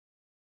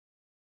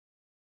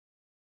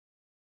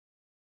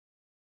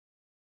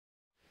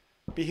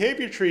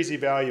Behavior trees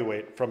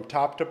evaluate from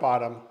top to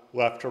bottom,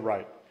 left to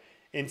right.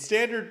 In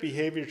standard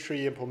behavior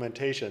tree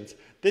implementations,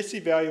 this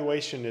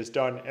evaluation is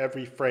done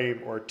every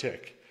frame or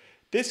tick.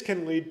 This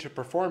can lead to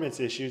performance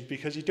issues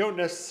because you don't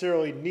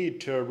necessarily need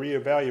to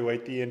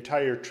reevaluate the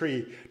entire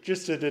tree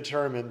just to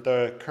determine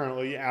the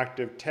currently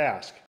active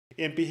task.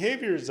 In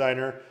Behavior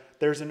Designer,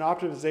 there's an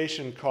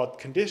optimization called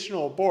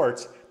Conditional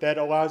Aborts that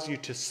allows you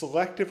to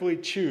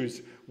selectively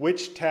choose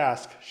which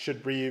task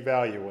should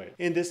reevaluate.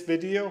 In this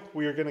video,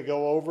 we are going to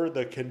go over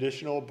the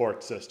conditional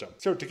abort system.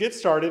 So to get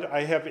started,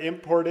 I have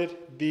imported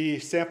the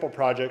sample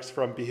projects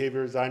from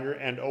Behavior Designer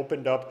and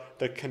opened up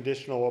the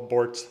conditional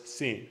aborts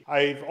scene.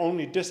 I've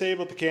only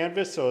disabled the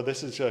canvas, so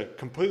this is a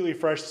completely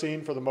fresh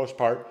scene for the most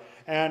part.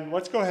 And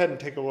let's go ahead and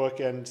take a look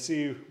and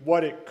see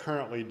what it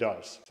currently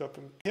does. So if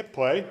I hit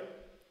play,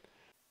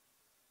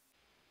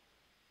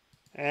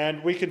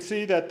 and we can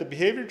see that the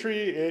behavior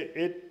tree,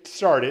 it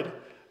started,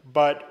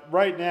 but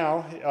right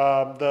now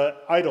the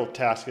idle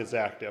task is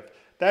active.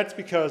 That's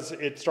because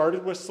it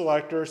started with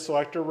selector,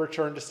 selector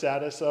returned to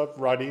status of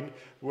running,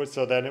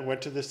 so then it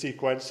went to the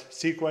sequence,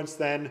 sequence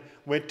then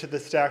went to the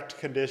stacked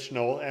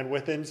conditional, and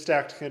within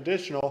stacked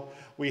conditional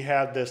we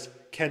have this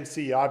can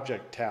see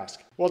object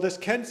task. Well, this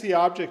can see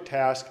object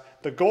task,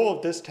 the goal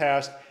of this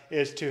task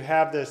is to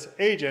have this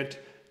agent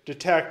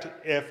detect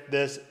if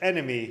this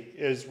enemy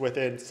is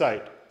within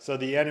sight. So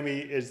the enemy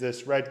is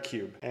this red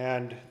cube,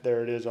 and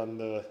there it is on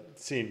the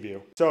scene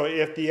view. So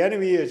if the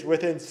enemy is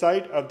within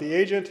sight of the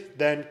agent,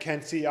 then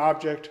can see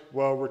object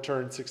will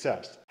return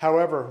success.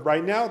 However,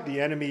 right now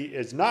the enemy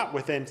is not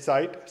within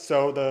sight,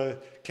 so the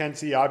can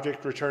see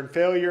object return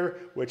failure,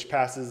 which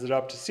passes it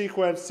up to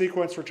sequence,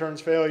 sequence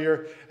returns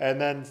failure,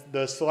 and then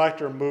the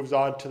selector moves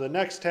on to the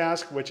next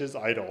task, which is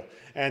idle.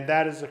 And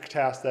that is a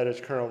task that is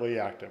currently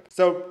active.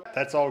 So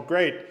that's all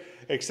great,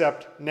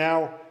 except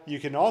now you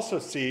can also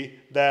see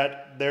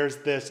that there's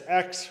this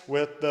X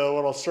with the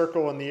little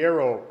circle and the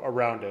arrow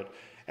around it.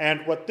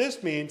 And what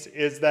this means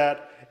is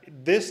that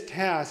this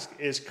task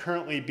is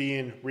currently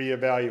being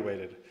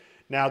reevaluated.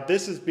 Now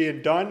this is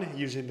being done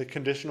using the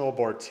conditional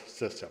aborts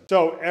system.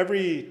 So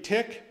every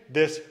tick,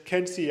 this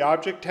can see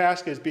object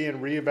task is being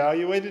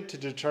reevaluated to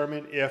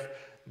determine if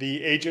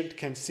the agent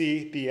can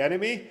see the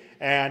enemy,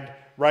 and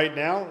right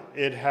now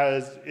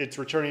it's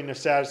returning a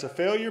status of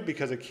failure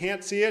because it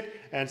can't see it,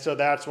 and so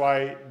that's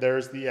why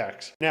there's the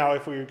X. Now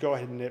if we go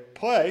ahead and hit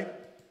play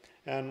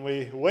and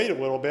we wait a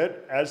little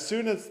bit, as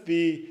soon as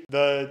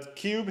the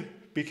cube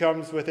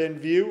becomes within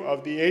view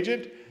of the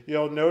agent,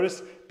 you'll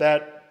notice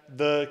that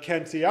the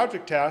can see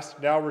object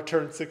task now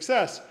returns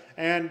success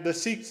and the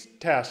seek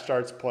task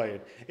starts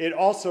playing. It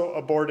also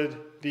aborted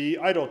the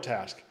idle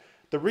task.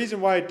 The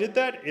reason why it did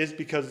that is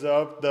because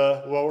of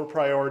the lower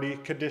priority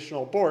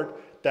conditional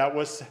abort that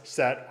was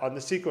set on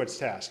the sequence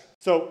task.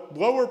 So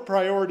lower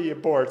priority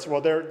aborts,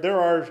 well, there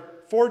are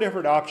 4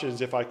 different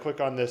options if I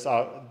click on this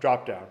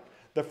drop down.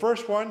 The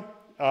first one,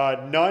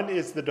 none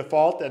is the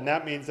default, and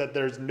that means that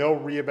there's no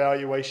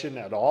reevaluation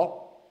at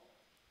all.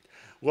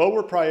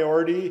 Lower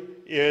priority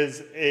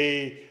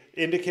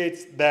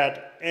indicates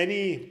that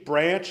any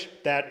branch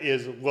that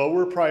is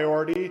lower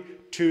priority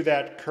to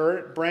that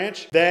current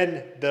branch,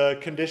 then the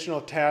conditional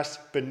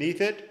task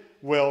beneath it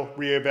will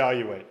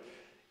reevaluate.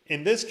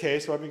 In this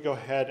case, let me go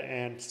ahead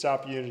and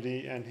stop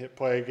Unity and hit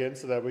play again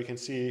so that we can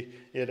see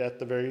it at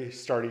the very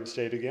starting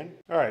state again.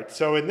 All right,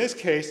 so in this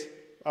case,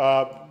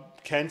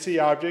 can see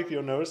object,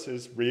 you'll notice,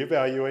 is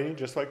reevaluating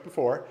just like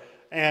before,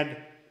 and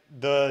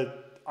the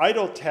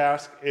idle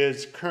task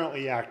is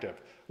currently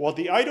active. Well,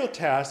 the idle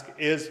task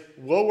is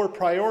lower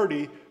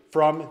priority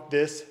from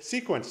this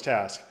sequence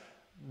task.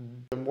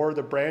 The more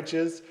the branch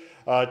is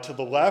to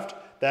the left,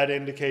 that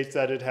indicates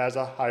that it has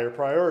a higher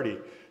priority.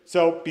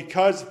 So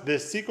because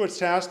this sequence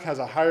task has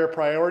a higher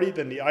priority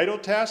than the idle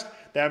task,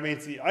 that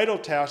means the idle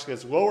task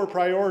is lower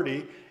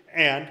priority,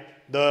 and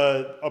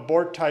the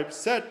abort type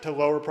set to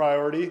lower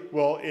priority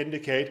will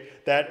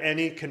indicate that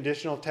any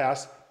conditional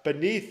task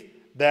beneath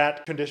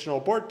that conditional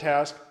abort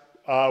task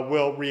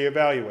will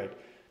reevaluate.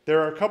 There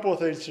are a couple of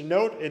things to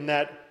note in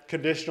that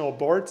conditional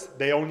aborts.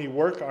 They only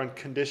work on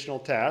conditional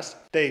tasks.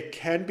 They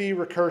can be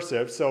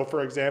recursive. So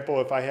for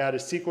example, if I had a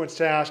sequence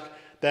task,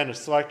 then a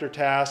selector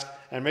task,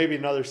 and maybe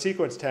another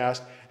sequence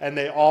task, and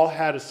they all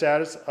had a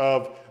status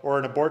of, or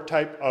an abort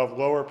type of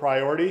lower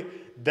priority,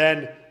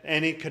 then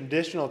any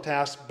conditional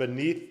task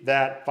beneath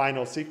that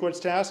final sequence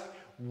task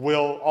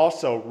will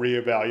also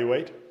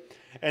reevaluate.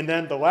 And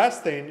then the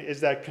last thing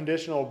is that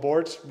conditional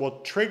aborts will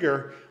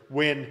trigger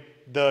when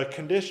the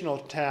conditional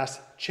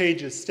task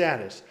changes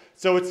status.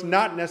 So it's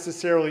not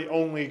necessarily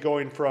only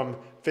going from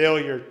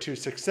failure to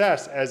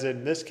success, as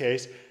in this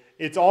case.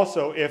 It's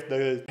also if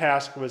the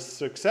task was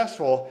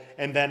successful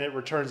and then it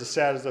returns a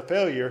status of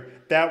failure,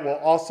 that will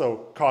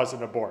also cause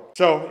an abort.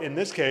 So in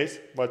this case,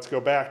 let's go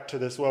back to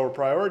this lower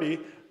priority.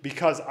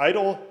 Because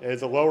idle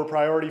is a lower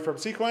priority from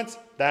sequence,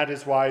 that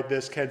is why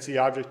this can see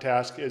object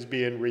task is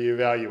being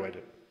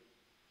reevaluated.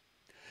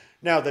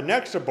 Now the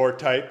next abort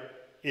type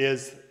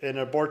is an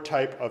abort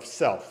type of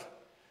self.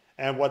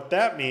 And what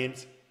that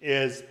means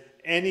is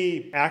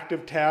any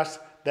active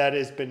task that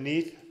is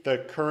beneath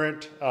the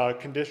current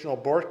conditional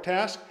abort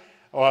task,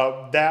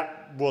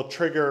 that will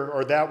trigger,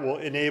 or that will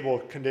enable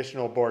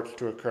conditional aborts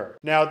to occur.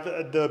 Now,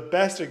 the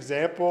best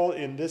example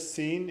in this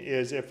scene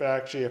is if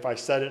I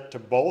set it to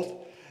both.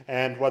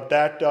 And what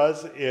that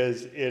does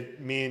is it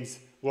means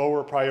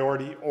lower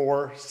priority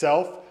or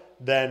self,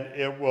 then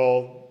it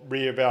will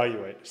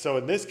reevaluate. So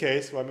in this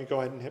case, let me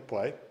go ahead and hit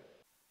play.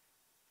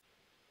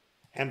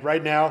 And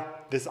right now,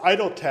 this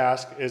idle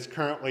task is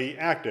currently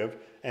active,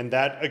 and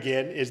that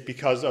again is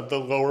because of the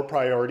lower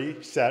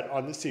priority set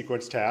on the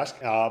sequence task.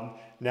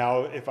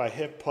 Now, if I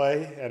hit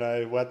play and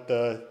I let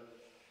the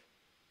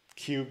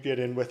cube get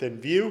in within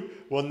view,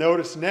 we'll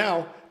notice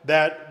now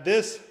that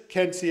this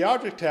can see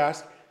object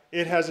task,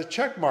 it has a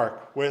check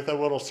mark with a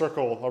little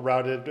circle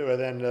around it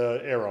within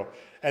the arrow.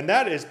 And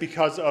that is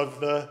because of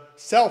the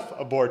self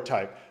abort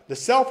type. The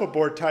self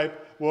abort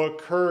type will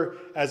occur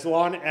as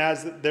long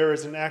as there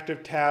is an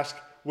active task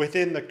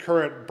within the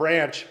current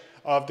branch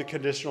of the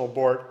conditional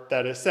abort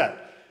that is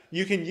set.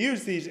 You can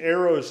use these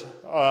arrows,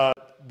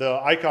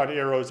 the icon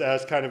arrows,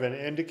 as kind of an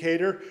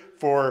indicator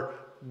for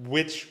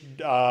which,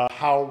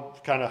 how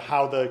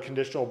the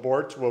conditional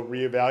aborts will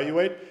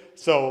reevaluate.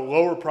 So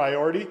lower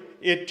priority,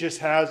 it just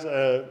has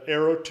an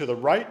arrow to the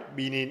right,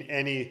 meaning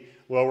any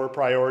lower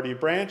priority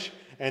branch,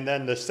 and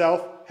then the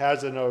self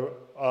has an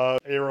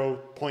arrow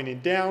pointing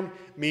down,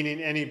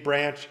 meaning any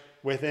branch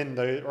within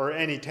the, or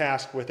any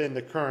task within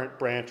the current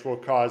branch will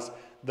cause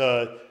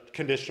the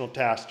conditional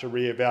task to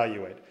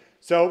reevaluate.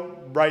 So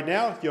right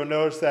now, you'll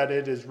notice that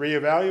it is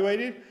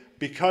reevaluated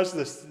because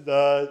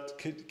the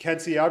can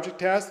see object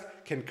task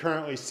can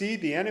currently see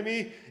the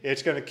enemy.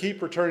 It's going to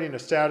keep returning a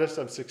status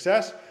of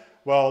success.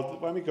 Well,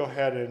 let me go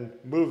ahead and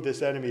move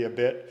this enemy a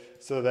bit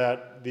so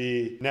that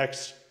the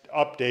next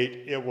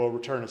update, it will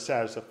return a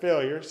status of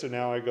failure. So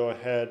now I'll go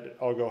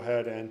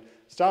ahead and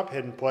stop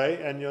hidden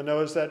play, and you'll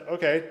notice that,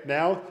 okay,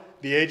 now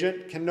the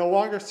agent can no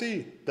longer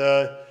see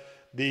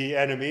the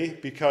enemy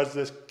because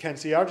this can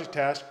see object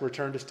task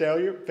returned to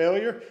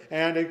failure,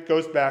 and it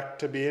goes back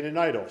to being an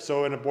idle.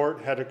 So an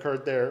abort had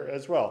occurred there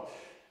as well.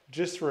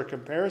 Just for a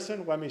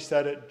comparison, let me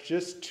set it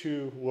just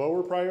to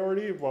lower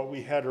priority, what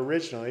we had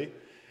originally.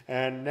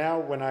 And now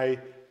when I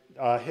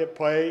hit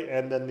play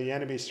and then the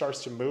enemy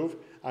starts to move,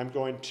 I'm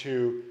going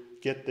to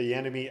get the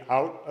enemy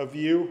out of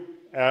view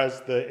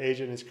as the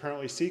agent is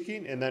currently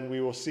seeking, and then we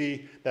will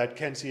see that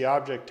can see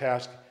object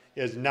task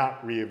is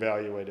not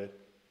reevaluated.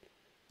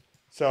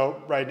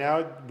 So right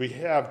now we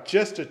have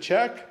just a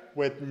check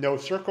with no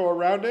circle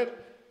around it,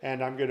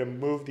 and I'm going to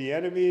move the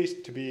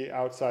enemies to be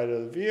outside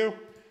of the view,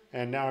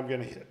 and now I'm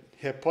going to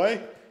hit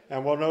play,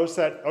 and we'll notice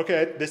that,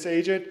 okay, this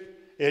agent,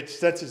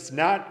 since it's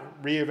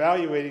not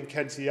reevaluating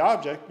can see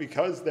object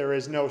because there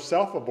is no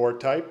self abort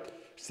type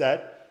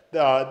set,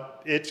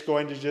 it's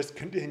going to just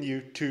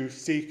continue to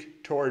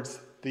seek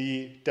towards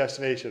the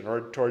destination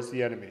or towards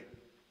the enemy.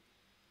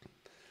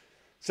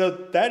 So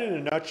that in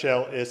a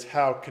nutshell is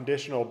how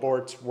conditional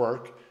aborts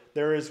work.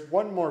 There is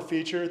one more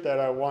feature that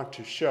I want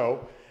to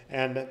show,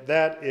 and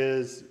that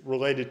is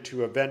related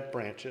to event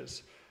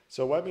branches.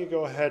 So let me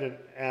go ahead and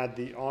add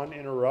the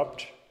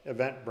onInterrupt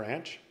event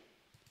branch.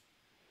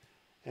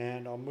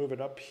 And I'll move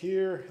it up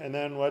here, and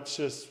then let's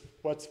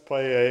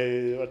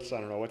play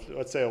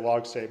let's say a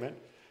log statement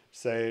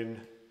saying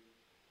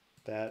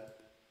that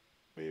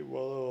we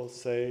will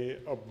say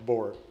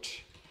abort.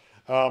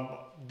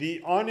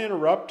 The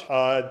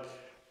onInterrupt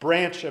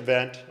branch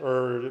event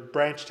or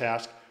branch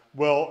task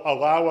will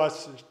allow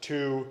us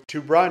to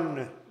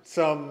run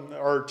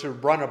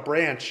a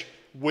branch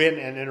when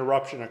an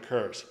interruption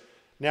occurs.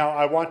 Now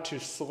I want to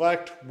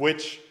select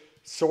which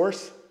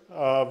source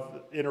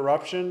of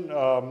interruption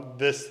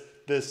this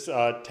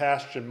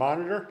task should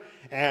monitor,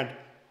 and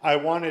I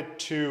want it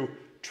to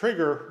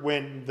trigger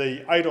when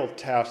the idle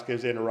task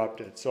is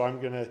interrupted. So I'm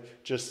going to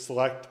just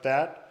select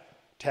that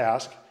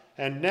task,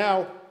 and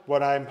now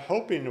what I'm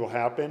hoping will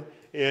happen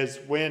is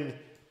when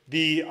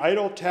the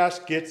idle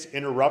task gets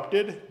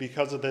interrupted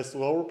because of this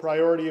lower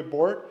priority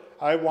abort,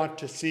 I want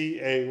to see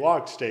a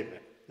log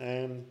statement.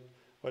 And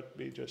let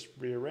me just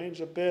rearrange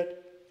a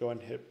bit, go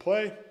and hit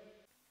play.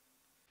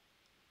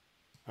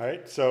 All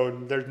right, so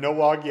there's no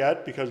log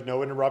yet because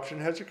no interruption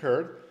has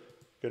occurred.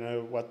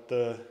 Gonna let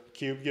the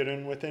cube get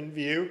in within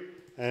view.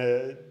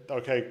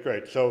 Okay,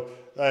 great. So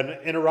an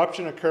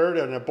interruption occurred,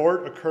 an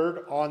abort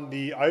occurred on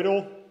the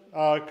idle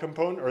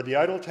component or the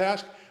idle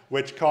task,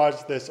 which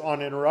caused this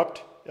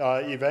onInterrupt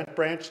event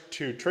branch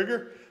to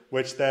trigger,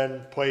 which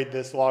then played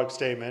this log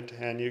statement,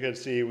 and you can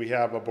see we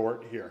have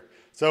abort here.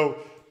 So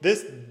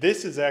this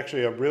is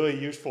actually a really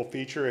useful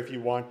feature if you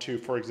want to,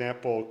 for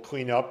example,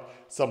 clean up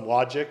some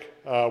logic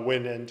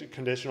when a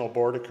conditional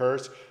abort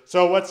occurs.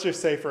 So let's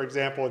just say, for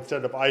example,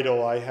 instead of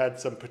idle, I had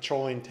some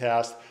patrolling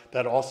tasks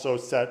that also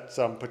set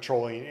some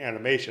patrolling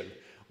animation.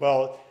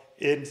 Well,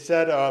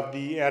 instead of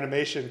the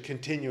animation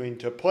continuing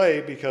to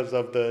play because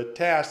of the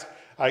task,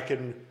 I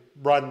can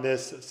run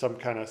some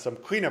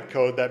cleanup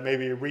code that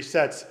maybe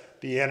resets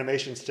the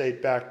animation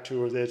state back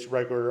to its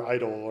regular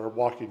idle or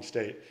walking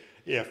state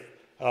if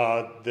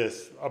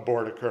this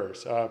abort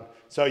occurs.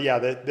 So yeah,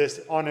 this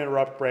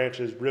uninterrupt branch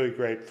is really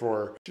great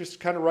for just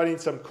kind of running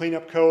some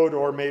cleanup code,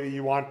 or maybe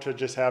you want to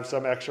just have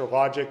some extra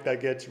logic that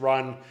gets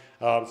run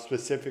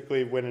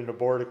specifically when an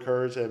abort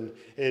occurs, and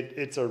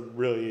it's a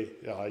really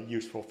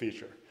useful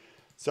feature.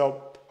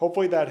 So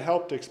hopefully that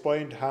helped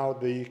explain how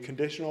the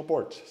conditional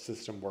abort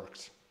system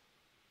works.